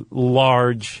perennially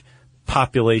large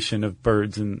population of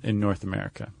birds in North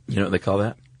America. You know what they call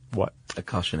that? What? A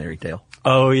cautionary tale.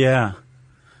 Oh, yeah.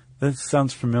 That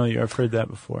sounds familiar. I've heard that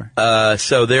before.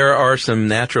 So there are some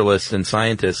naturalists and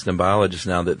scientists and biologists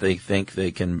now that they think they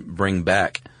can bring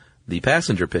back the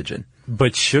passenger pigeon.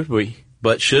 But should we?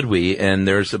 And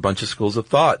there's a bunch of schools of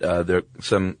thought.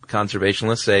 Some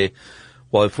conservationists say,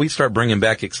 well, if we start bringing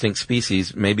back extinct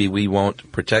species, maybe we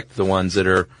won't protect the ones that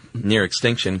are near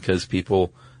extinction because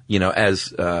people,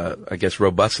 as I guess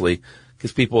robustly,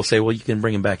 because people will say, well, you can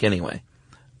bring them back anyway.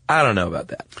 I don't know about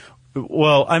that.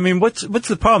 Well, I mean, what's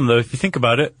the problem though? If you think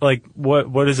about it, like,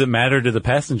 what does it matter to the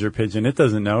passenger pigeon? It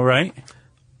doesn't know, right?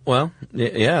 Well,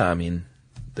 yeah, I mean,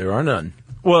 there are none.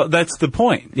 Well, that's the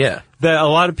point. Yeah. That a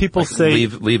lot of people say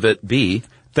leave it be.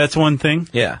 That's one thing.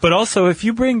 Yeah. But also, if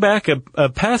you bring back a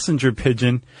passenger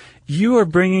pigeon, you are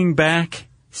bringing back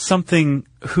something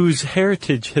whose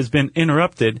heritage has been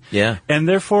interrupted. Yeah. And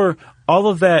therefore, all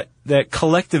of that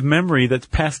collective memory that's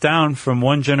passed down from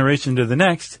one generation to the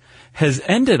next has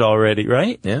ended already,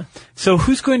 right? Yeah. So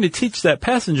who's going to teach that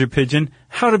passenger pigeon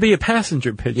how to be a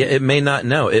passenger pigeon? Yeah, it may not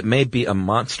know. It may be a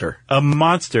monster. A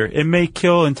monster. It may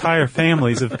kill entire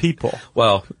families of people.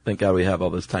 Well, thank God we have all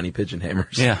those tiny pigeon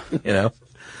hammers. Yeah.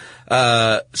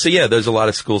 So yeah, there's a lot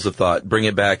of schools of thought. Bring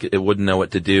it back, it wouldn't know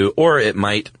what to do, or it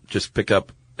might just pick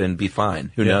up and be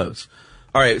fine. Who knows?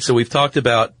 All right, so we've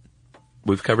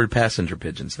covered passenger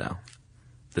pigeons now.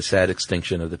 The sad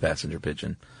extinction of the passenger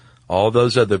pigeon. All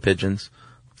those other pigeons.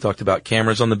 We've talked about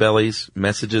cameras on the bellies,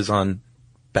 messages on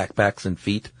backpacks and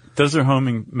feet. Those are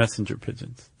homing messenger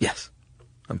pigeons. Yes.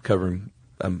 I'm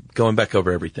going back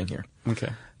over everything here.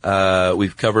 Okay.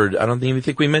 We've covered, I don't even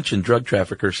think we mentioned drug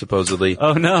traffickers supposedly.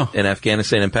 Oh, no. In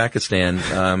Afghanistan and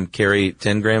Pakistan, carry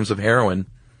 10 grams of heroin.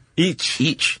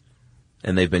 Each.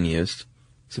 And they've been used.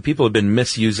 So people have been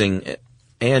misusing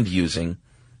and using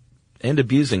and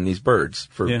abusing these birds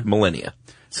for millennia.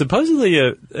 Supposedly,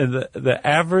 the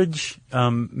average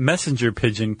messenger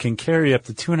pigeon can carry up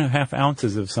to 2.5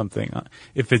 ounces of something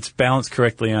if it's balanced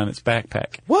correctly on its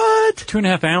backpack. What?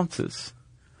 2.5 ounces.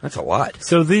 That's a lot.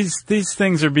 So these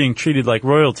things are being treated like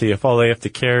royalty if all they have to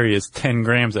carry is 10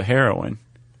 grams of heroin.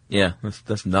 Yeah,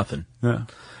 that's nothing. Yeah.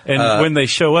 And when they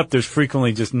show up, there's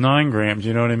frequently just 9 grams.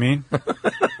 You know what I mean?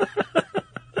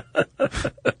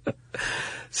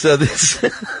 So this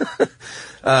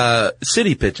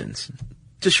city pigeons.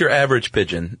 Just your average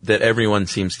pigeon that everyone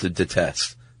seems to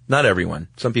detest. Not everyone.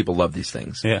 Some people love these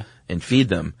things. Yeah. And feed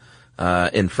them.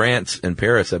 In France, in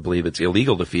Paris, I believe it's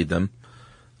illegal to feed them.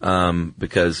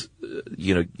 Because,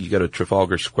 you go to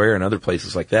Trafalgar Square and other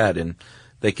places like that and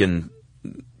they can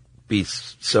be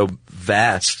so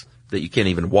vast that you can't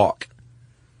even walk.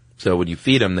 So when you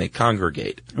feed them, they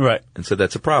congregate. Right. And so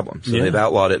that's a problem. So they've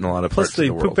outlawed it in a lot of parts of the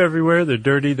world. Plus they poop everywhere, they're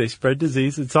dirty, they spread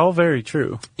disease. It's all very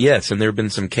true. Yes, and there have been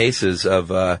some cases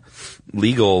of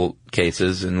legal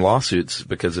cases and lawsuits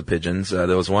because of pigeons. There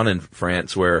was one in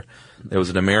France where there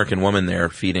was an American woman there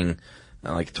feeding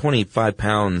like 25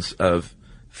 pounds of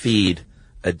feed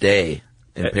a day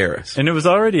in Paris. And it was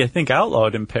already, I think,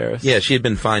 outlawed in Paris. Yeah, she had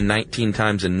been fined 19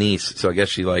 times in Nice, so I guess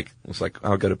she was like,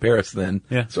 I'll go to Paris then,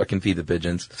 so I can feed the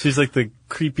pigeons. She's like the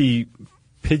creepy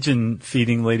pigeon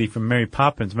feeding lady from Mary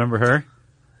Poppins. Remember her?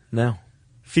 No.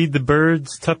 Feed the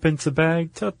birds, tuppence a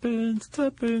bag, tuppence.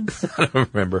 I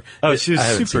don't remember. Oh, she was I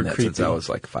haven't super seen that creepy. since I was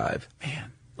like 5.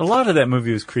 Man. A lot of that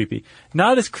movie was creepy.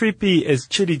 Not as creepy as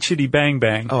Chitty Chitty Bang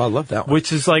Bang. Oh, I love that one.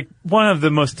 Which is like one of the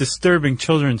most disturbing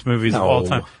children's movies of all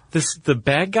time. The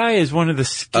bad guy is one of the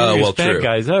scariest bad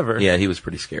guys ever. Yeah, he was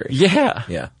pretty scary. Yeah.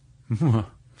 Yeah.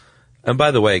 And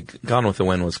by the way, Gone with the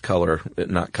Wind was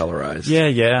not colorized.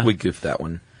 Yeah. We goofed that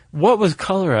one. What was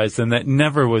colorized then that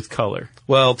never was color?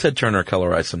 Well, Ted Turner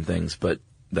colorized some things, but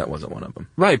that wasn't one of them.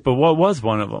 Right, but what was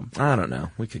one of them? I don't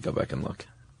know. We could go back and look.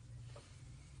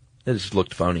 It just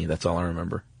looked phony. That's all I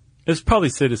remember. It was probably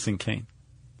Citizen Kane.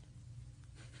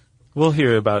 We'll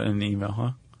hear about it in the email,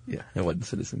 huh? Yeah, it wasn't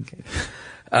Citizen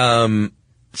Kane.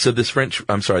 So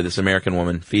this American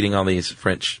woman feeding all these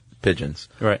French pigeons.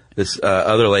 Right. This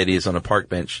other lady is on a park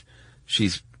bench.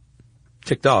 She's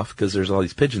ticked off because there's all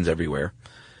these pigeons everywhere.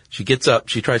 She gets up.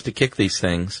 She tries to kick these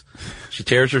things. She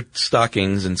tears her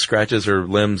stockings and scratches her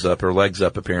legs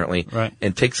up, apparently. Right.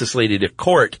 And takes this lady to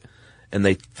court. And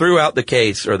they threw out the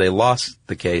case, or they lost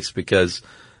the case, because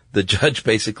the judge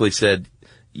basically said,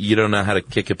 you don't know how to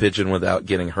kick a pigeon without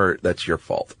getting hurt. That's your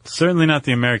fault. Certainly not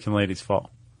the American lady's fault.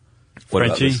 What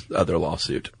about Frenchie? this other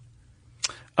lawsuit?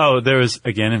 Oh, there was,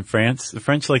 again, in France. The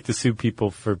French like to sue people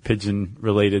for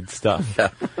pigeon-related stuff.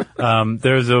 Yeah.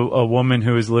 There was a woman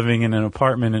who was living in an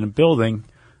apartment in a building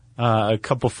a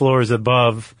couple floors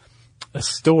above a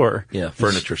store. Yeah,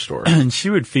 furniture store. And she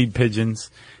would feed pigeons.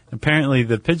 Apparently,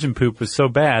 the pigeon poop was so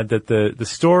bad that the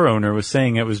store owner was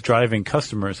saying it was driving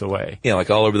customers away. Yeah, like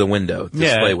all over the window,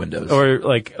 display windows. Or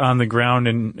like on the ground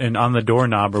and on the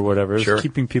doorknob or whatever. It was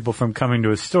keeping people from coming to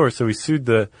his store. So he sued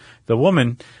the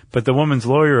woman, but the woman's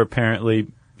lawyer apparently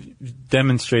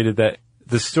demonstrated that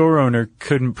the store owner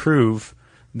couldn't prove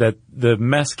that the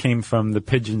mess came from the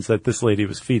pigeons that this lady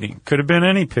was feeding. Could have been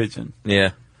any pigeon.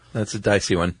 Yeah. That's a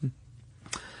dicey one.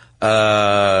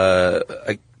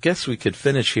 I guess we could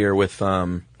finish here with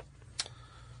a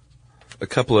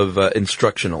couple of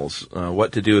instructionals.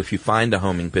 What to do if you find a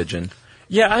homing pigeon.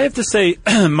 Yeah, I have to say,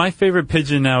 my favorite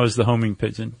pigeon now is the homing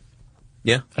pigeon.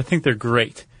 Yeah? I think they're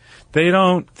great.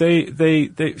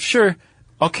 Sure,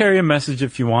 I'll carry a message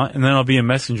if you want, and then I'll be a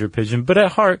messenger pigeon, but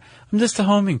at heart, I'm just a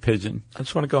homing pigeon. I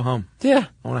just want to go home. Yeah.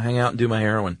 I want to hang out and do my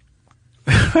heroin.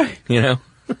 Right. You know?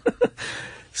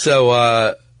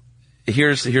 So,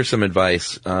 here's some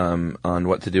advice, on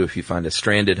what to do if you find a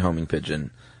stranded homing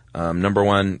pigeon. Number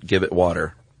one, give it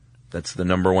water. That's the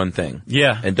number one thing.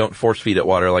 Yeah. And don't force feed it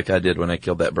water like I did when I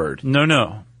killed that bird.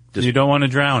 No. Just you don't want to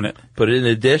drown it. Put it in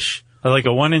a dish. Like a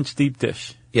 1-inch deep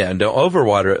dish. Yeah, and don't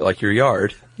overwater it like your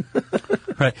yard.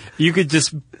 Right. You could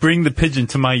just bring the pigeon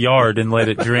to my yard and let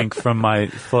it drink from my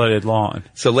flooded lawn.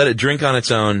 So let it drink on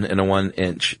its own in a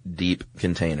 1-inch deep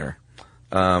container.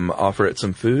 Offer it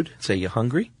some food. Say, you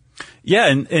hungry? Yeah,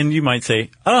 and you might say,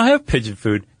 I don't have pigeon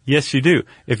food. Yes, you do.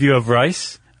 If you have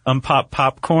rice, unpopped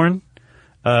popcorn,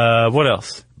 what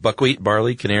else? Buckwheat,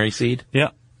 barley, canary seed. Yeah.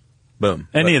 Boom.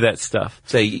 Any of that stuff.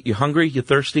 Say, you hungry? You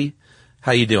thirsty?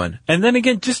 How you doing? And then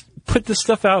again, just put the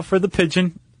stuff out for the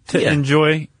pigeon to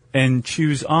enjoy and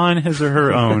choose on his or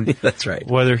her own. That's right.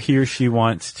 Whether he or she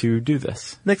wants to do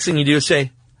this. Next thing you do is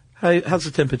say, how's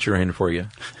the temperature in for you?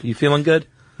 You feeling good?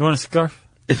 You want a scarf?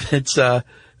 If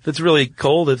it's really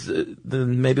cold,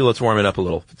 then maybe let's warm it up a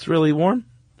little. If it's really warm,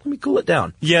 let me cool it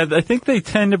down. Yeah, I think they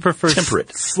tend to prefer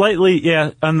temperate. Slightly,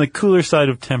 on the cooler side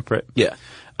of temperate. Yeah.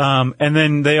 And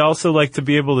then they also like to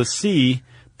be able to see,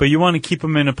 but you want to keep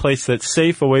them in a place that's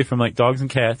safe away from like dogs and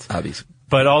cats. Obviously.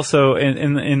 But also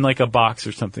in like a box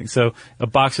or something. So a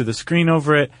box with a screen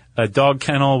over it, a dog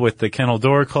kennel with the kennel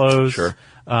door closed. Sure.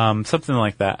 Something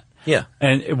like that. Yeah.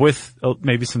 And with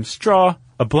maybe some straw,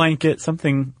 a blanket,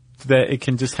 something that it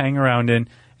can just hang around in.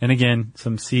 And again,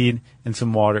 some seed and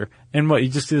some water. And you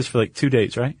just do this for like 2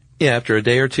 days, right? Yeah, after a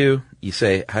day or two, you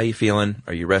say, how you feeling?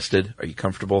 Are you rested? Are you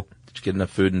comfortable? Did you get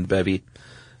enough food in the bevy?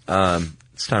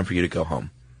 It's time for you to go home.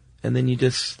 And then you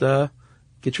just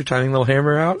get your tiny little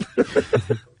hammer out.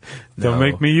 Don't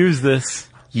make me use this.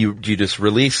 You just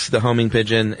release the homing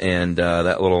pigeon, and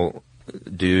that little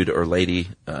dude or lady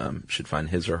should find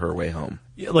his or her way home.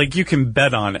 Like, you can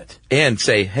bet on it. And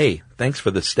say, hey, thanks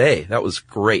for the stay. That was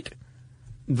great.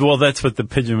 Well, that's what the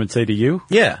pigeon would say to you.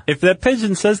 Yeah. If that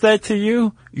pigeon says that to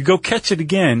you, you go catch it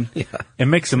again and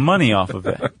make some money off of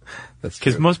it. That's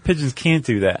because most pigeons can't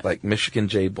do that. Like Michigan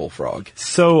J bullfrog.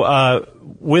 So,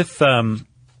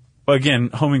 again,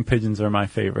 homing pigeons are my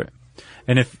favorite.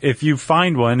 And if you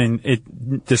find one and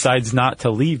it decides not to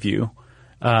leave you,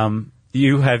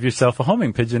 you have yourself a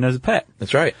homing pigeon as a pet.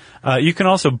 That's right. You can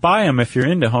also buy them if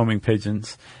you're into homing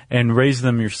pigeons and raise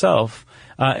them yourself.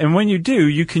 And when you do,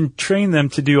 you can train them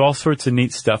to do all sorts of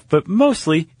neat stuff. But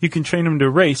mostly, you can train them to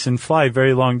race and fly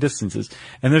very long distances.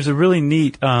 And there's a really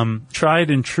neat, tried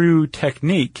and true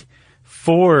technique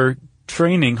for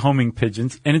training homing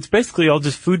pigeons. And it's basically all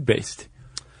just food-based.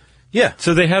 Yeah.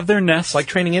 So they have their nest. Like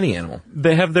training any animal.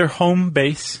 They have their home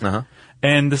base. Uh-huh.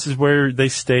 And this is where they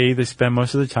stay. They spend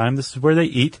most of the time. This is where they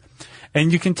eat.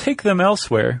 And you can take them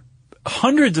elsewhere,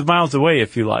 hundreds of miles away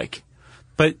if you like.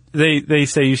 But they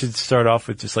say you should start off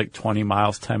with just like 20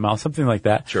 miles, 10 miles, something like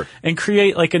that. Sure. And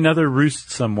create like another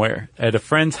roost somewhere at a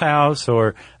friend's house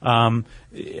or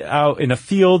out in a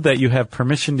field that you have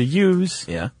permission to use.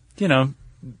 Yeah. You know,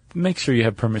 make sure you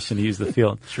have permission to use the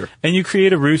field. Sure. And you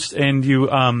create a roost and you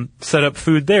set up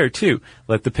food there too.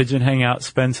 Let the pigeon hang out,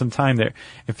 spend some time there.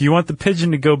 If you want the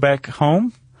pigeon to go back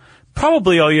home,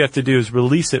 probably all you have to do is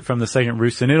release it from the second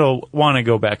roost and it'll want to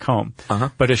go back home. Uh-huh.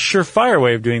 But a surefire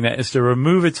way of doing that is to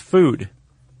remove its food,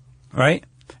 right?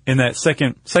 In that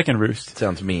second roost.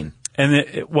 Sounds mean. And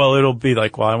it'll be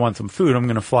like, well, I want some food. I'm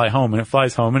going to fly home. And it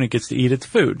flies home and it gets to eat its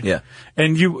food. Yeah.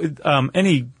 And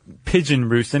any pigeon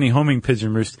roost, any homing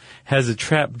pigeon roost has a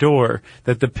trap door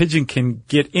that the pigeon can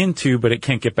get into, but it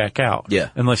can't get back out. Yeah.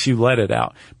 Unless you let it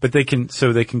out. But they can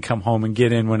come home and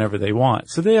get in whenever they want.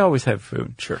 So they always have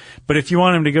food. Sure. But if you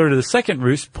want them to go to the second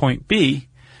roost, point B,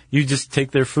 you just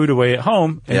take their food away at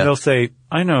home and they'll say,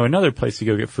 I know another place to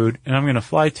go get food and I'm going to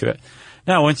fly to it.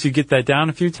 Now, once you get that down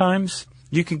a few times,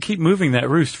 you can keep moving that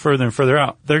roost further and further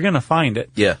out. They're going to find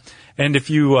it. Yeah. And if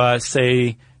you,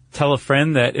 tell a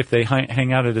friend that if they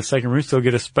hang out at a second roost, they'll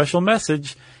get a special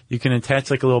message. You can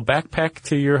attach like a little backpack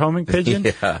to your homing pigeon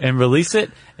and release it,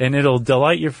 and it'll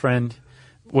delight your friend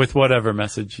with whatever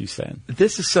message you send.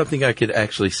 This is something I could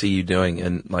actually see you doing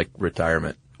in, like,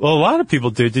 retirement. Well, a lot of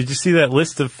people do. Did you see that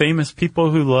list of famous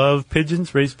people who love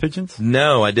pigeons, raise pigeons?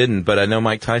 No, I didn't, but I know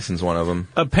Mike Tyson's one of them.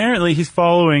 Apparently, he's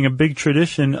following a big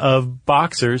tradition of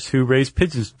boxers who raise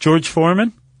pigeons. George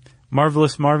Foreman,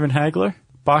 Marvelous Marvin Hagler,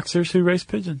 boxers who raise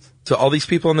pigeons. So all these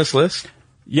people on this list?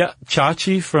 Yeah,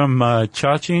 Chachi from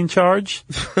Chachi in Charge.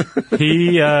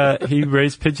 He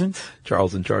raised pigeons.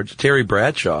 Charles in Charge. Terry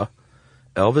Bradshaw.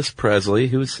 Elvis Presley.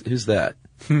 Who's that?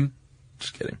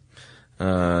 Just kidding.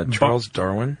 Charles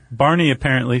Darwin. Barney,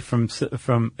 apparently, from,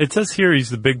 it says here he's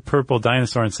the big purple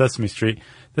dinosaur on Sesame Street.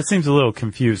 That seems a little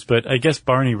confused, but I guess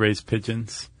Barney raised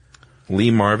pigeons. Lee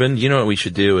Marvin. You know what we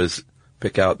should do is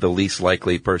pick out the least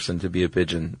likely person to be a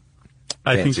pigeon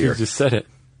I think fancier. you just said it.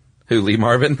 Who, Lee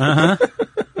Marvin? Uh-huh.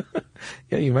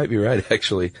 Yeah, you might be right,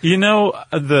 actually. You know,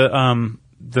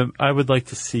 I would like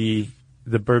to see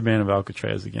The Birdman of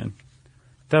Alcatraz again.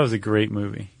 That was a great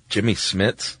movie. Jimmy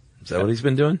Smits? Is that what he's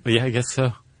been doing? Yeah, I guess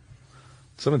so.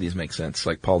 Some of these make sense,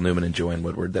 like Paul Newman and Joanne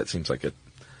Woodward. That seems like a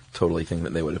totally thing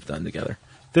that they would have done together.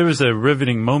 There was a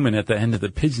riveting moment at the end of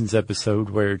the Pigeons episode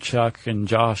where Chuck and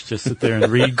Josh just sit there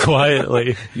and read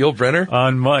quietly. Yul Brynner?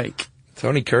 On mic.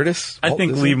 Tony Curtis? I Walt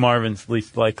think Disney? Lee Marvin's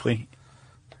least likely.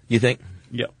 You think?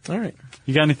 Yep. All right.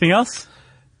 You got anything else?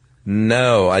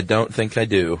 No, I don't think I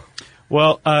do.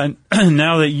 Well,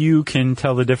 now that you can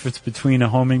tell the difference between a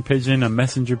homing pigeon, a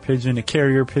messenger pigeon, a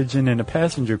carrier pigeon, and a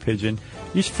passenger pigeon,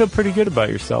 you should feel pretty good about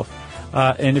yourself.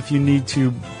 And if you need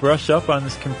to brush up on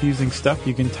this confusing stuff,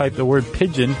 you can type the word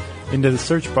pigeon into the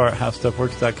search bar at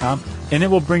howstuffworks.com, and it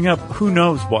will bring up who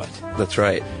knows what. That's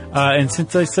right. And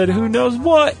since I said who knows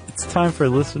what, it's time for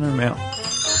listener mail.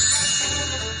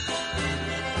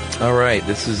 All right,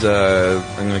 this is,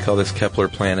 I'm going to call this Kepler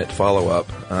Planet follow-up.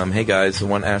 Hey guys, the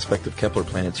one aspect of Kepler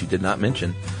planets you did not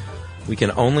mention. We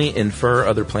can only infer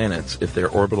other planets if their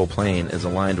orbital plane is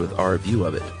aligned with our view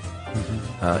of it.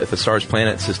 Mm-hmm. If a star's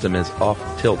planet system is off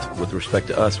tilt with respect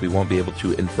to us, we won't be able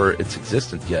to infer its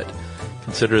existence yet.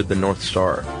 Consider the North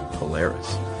Star,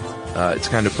 Polaris. It's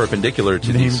kind of perpendicular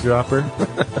to Name dropper.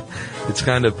 It's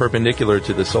kind of perpendicular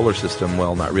to the solar system.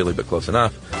 Well, not really, but close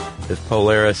enough. If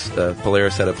Polaris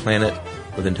had a planet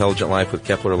with intelligent life with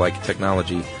Kepler-like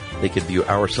technology, they could view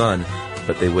our sun,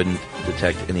 but they wouldn't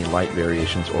detect any light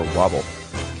variations or wobble.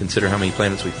 Consider how many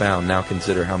planets we found. Now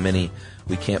consider how many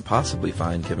we can't possibly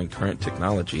find given current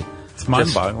technology. It's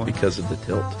mind-boggling. Just because of the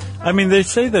tilt. I mean, they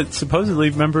say that supposedly,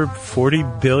 remember, 40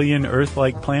 billion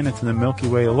Earth-like planets in the Milky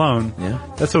Way alone. Yeah.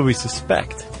 That's what we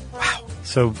suspect. Wow.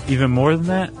 So even more than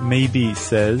that, maybe,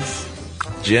 says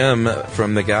Jim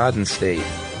from the Garden State.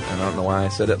 I don't know why I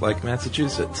said it like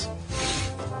Massachusetts.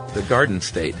 The Garden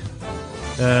State.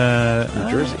 New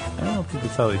Jersey. I don't think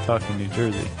that's how they talk in New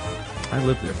Jersey. I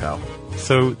live there, pal.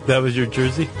 So that was your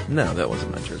Jersey? No, that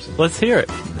wasn't my Jersey. Let's hear it.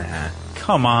 Nah.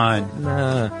 Come on.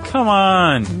 Nah. Come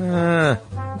on. Nah.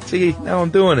 See, now I'm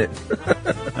doing it.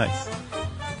 Nice.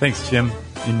 Thanks, Jim,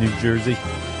 in New Jersey.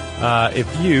 If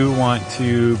you want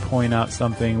to point out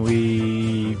something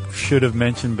we should have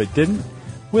mentioned but didn't,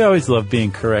 we always love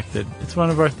being corrected. It's one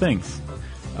of our things.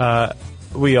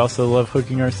 We also love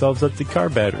hooking ourselves up to car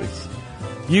batteries.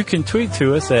 You can tweet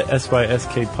to us at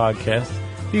SYSK Podcast.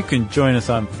 You can join us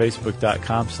on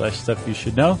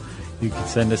Facebook.com/StuffYouShouldKnow. You can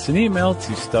send us an email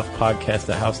to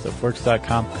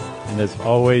StuffPodcast@HowStuffWorks.com. And as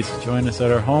always, join us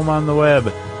at our home on the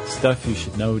web,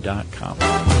 StuffYouShouldKnow.com.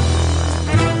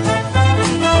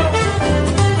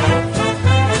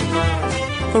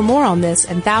 For more on this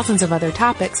and thousands of other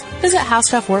topics, visit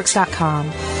HowStuffWorks.com.